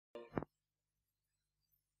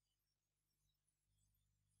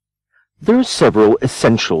There are several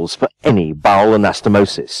essentials for any bowel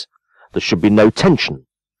anastomosis. There should be no tension.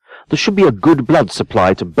 There should be a good blood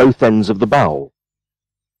supply to both ends of the bowel.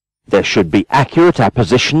 There should be accurate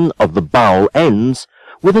apposition of the bowel ends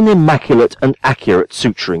with an immaculate and accurate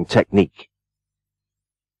suturing technique.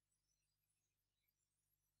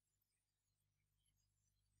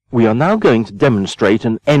 We are now going to demonstrate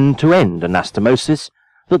an end-to-end anastomosis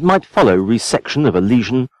that might follow resection of a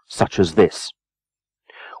lesion such as this.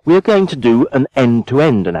 We are going to do an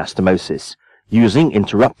end-to-end anastomosis using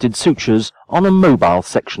interrupted sutures on a mobile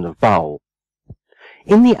section of bowel.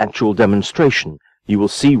 In the actual demonstration, you will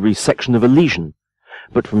see resection of a lesion,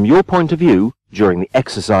 but from your point of view, during the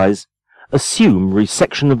exercise, assume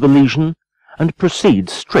resection of the lesion and proceed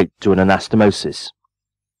straight to an anastomosis.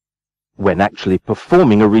 When actually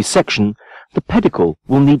performing a resection, the pedicle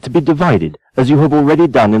will need to be divided, as you have already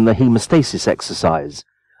done in the hemostasis exercise,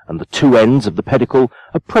 and the two ends of the pedicle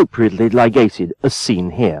appropriately ligated as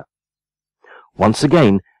seen here. Once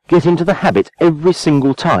again, get into the habit every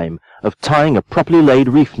single time of tying a properly laid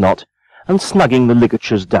reef knot and snugging the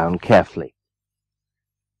ligatures down carefully.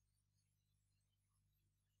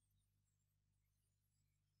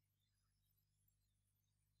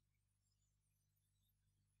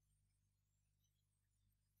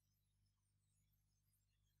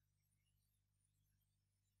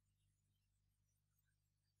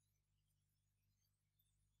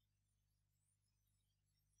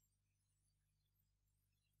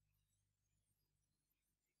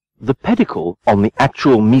 The pedicle on the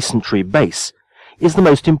actual mesentery base is the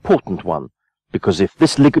most important one, because if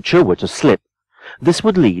this ligature were to slip, this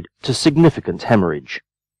would lead to significant hemorrhage.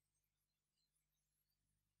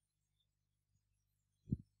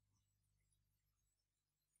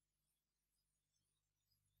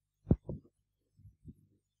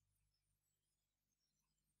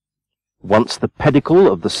 Once the pedicle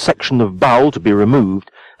of the section of bowel to be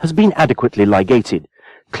removed has been adequately ligated,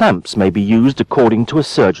 clamps may be used according to a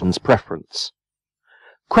surgeon's preference.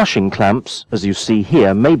 Crushing clamps, as you see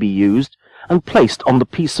here, may be used and placed on the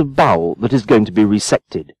piece of bowel that is going to be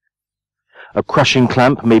resected. A crushing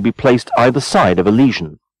clamp may be placed either side of a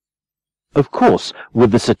lesion. Of course,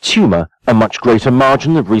 with this a tumour, a much greater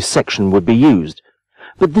margin of resection would be used,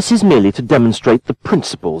 but this is merely to demonstrate the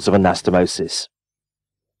principles of anastomosis.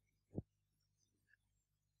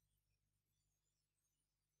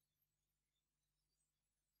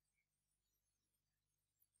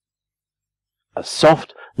 A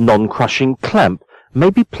soft, non-crushing clamp may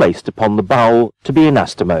be placed upon the bowel to be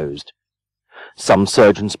anastomosed. Some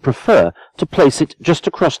surgeons prefer to place it just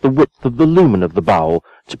across the width of the lumen of the bowel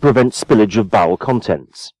to prevent spillage of bowel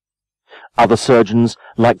contents. Other surgeons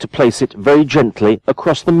like to place it very gently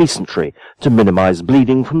across the mesentery to minimize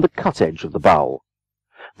bleeding from the cut edge of the bowel.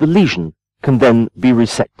 The lesion can then be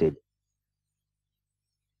resected.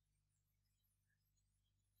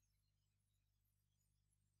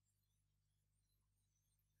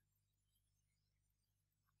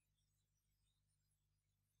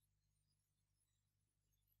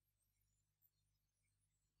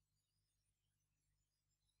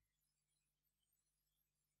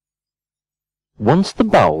 Once the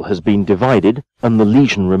bowel has been divided and the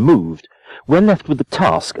lesion removed, we're left with the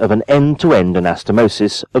task of an end-to-end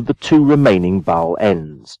anastomosis of the two remaining bowel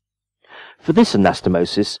ends. For this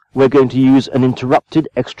anastomosis, we're going to use an interrupted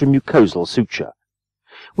extramucosal suture.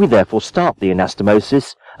 We therefore start the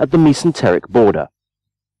anastomosis at the mesenteric border.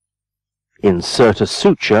 Insert a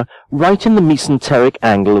suture right in the mesenteric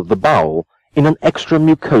angle of the bowel in an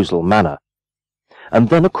extramucosal manner, and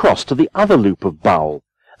then across to the other loop of bowel,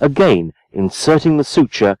 again inserting the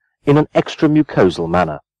suture in an extramucosal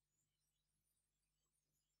manner.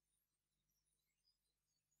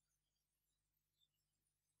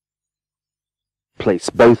 Place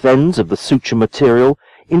both ends of the suture material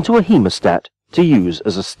into a hemostat to use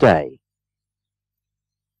as a stay.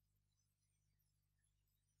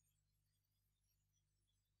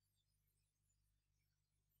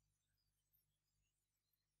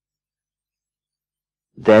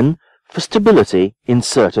 Then, for stability,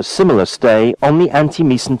 insert a similar stay on the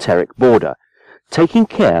antimesenteric border, taking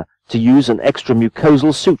care to use an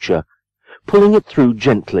extramucosal suture, pulling it through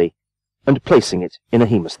gently and placing it in a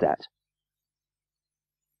hemostat.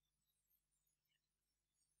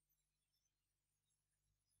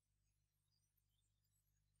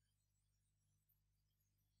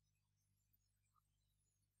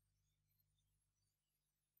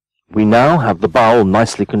 We now have the bowel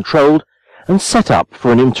nicely controlled and set up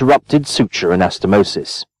for an interrupted suture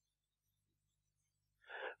anastomosis.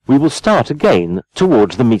 We will start again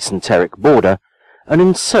towards the mesenteric border and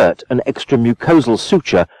insert an extramucosal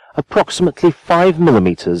suture approximately 5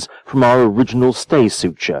 mm from our original stay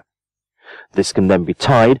suture. This can then be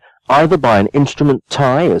tied either by an instrument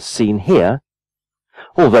tie as seen here,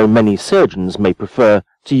 although many surgeons may prefer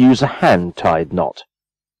to use a hand-tied knot.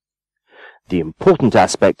 The important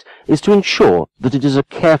aspect is to ensure that it is a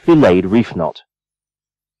carefully laid reef knot.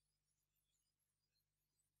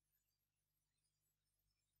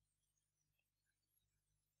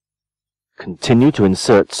 Continue to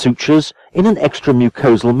insert sutures in an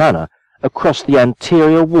extramucosal manner across the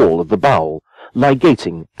anterior wall of the bowel,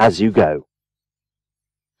 ligating as you go.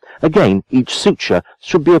 Again, each suture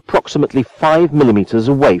should be approximately 5 mm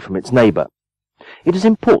away from its neighbour. It is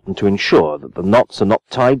important to ensure that the knots are not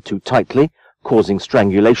tied too tightly, causing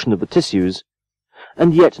strangulation of the tissues,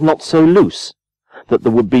 and yet not so loose that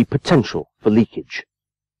there would be potential for leakage.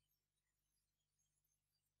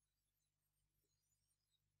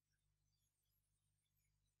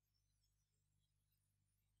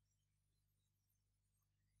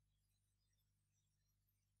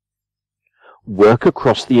 Work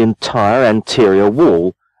across the entire anterior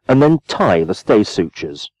wall and then tie the stay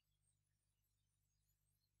sutures.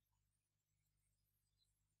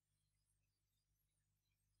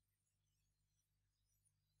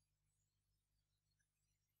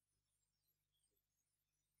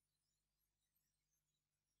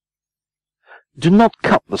 Do not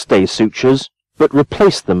cut the stay sutures, but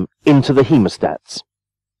replace them into the hemostats.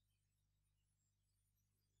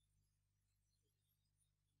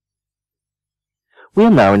 We are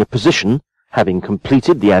now in a position, having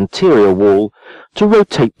completed the anterior wall, to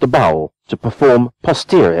rotate the bowel to perform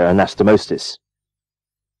posterior anastomosis.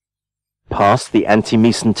 Pass the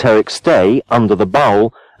antimesenteric stay under the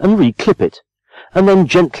bowel and reclip it, and then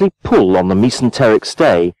gently pull on the mesenteric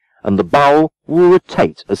stay, and the bowel will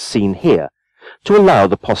rotate as seen here, to allow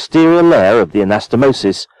the posterior layer of the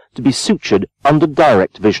anastomosis to be sutured under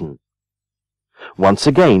direct vision. Once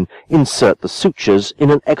again, insert the sutures in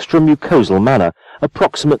an extramucosal manner,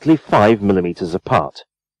 approximately 5 mm apart.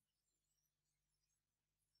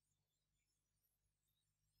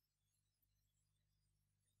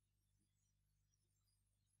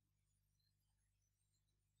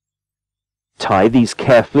 Tie these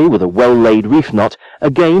carefully with a well-laid reef knot,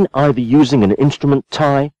 again either using an instrument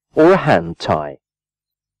tie or a hand tie.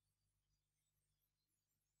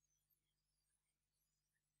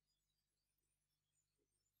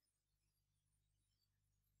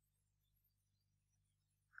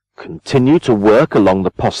 Continue to work along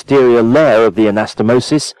the posterior layer of the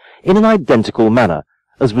anastomosis in an identical manner,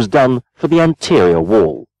 as was done for the anterior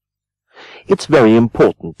wall. It's very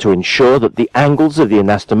important to ensure that the angles of the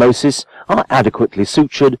anastomosis are adequately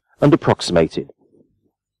sutured and approximated.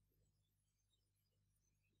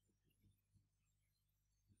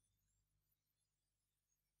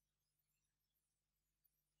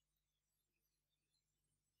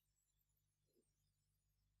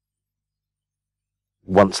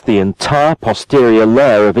 Once the entire posterior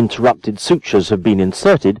layer of interrupted sutures have been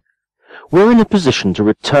inserted, we're in a position to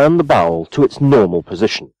return the bowel to its normal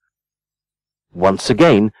position. Once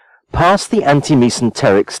again, pass the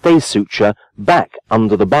antimesenteric stay suture back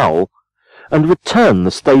under the bowel and return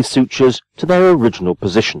the stay sutures to their original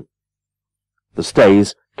position. The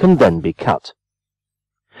stays can then be cut.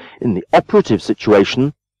 In the operative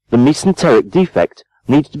situation, the mesenteric defect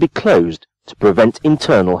needs to be closed to prevent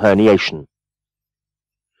internal herniation.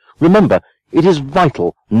 Remember, it is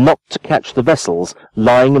vital not to catch the vessels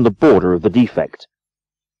lying in the border of the defect.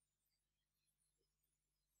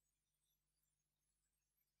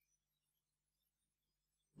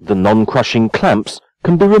 The non-crushing clamps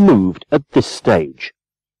can be removed at this stage.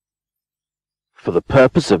 For the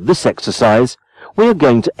purpose of this exercise, we are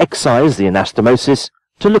going to excise the anastomosis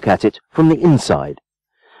to look at it from the inside.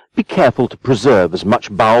 Be careful to preserve as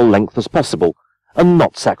much bowel length as possible and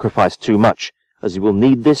not sacrifice too much, as you will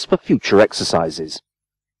need this for future exercises.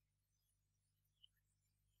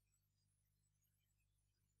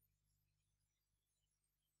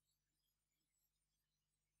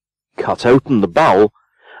 Cut open the bowel,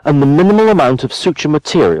 and the minimal amount of suture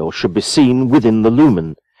material should be seen within the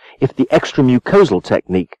lumen, if the extramucosal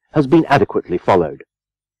technique has been adequately followed.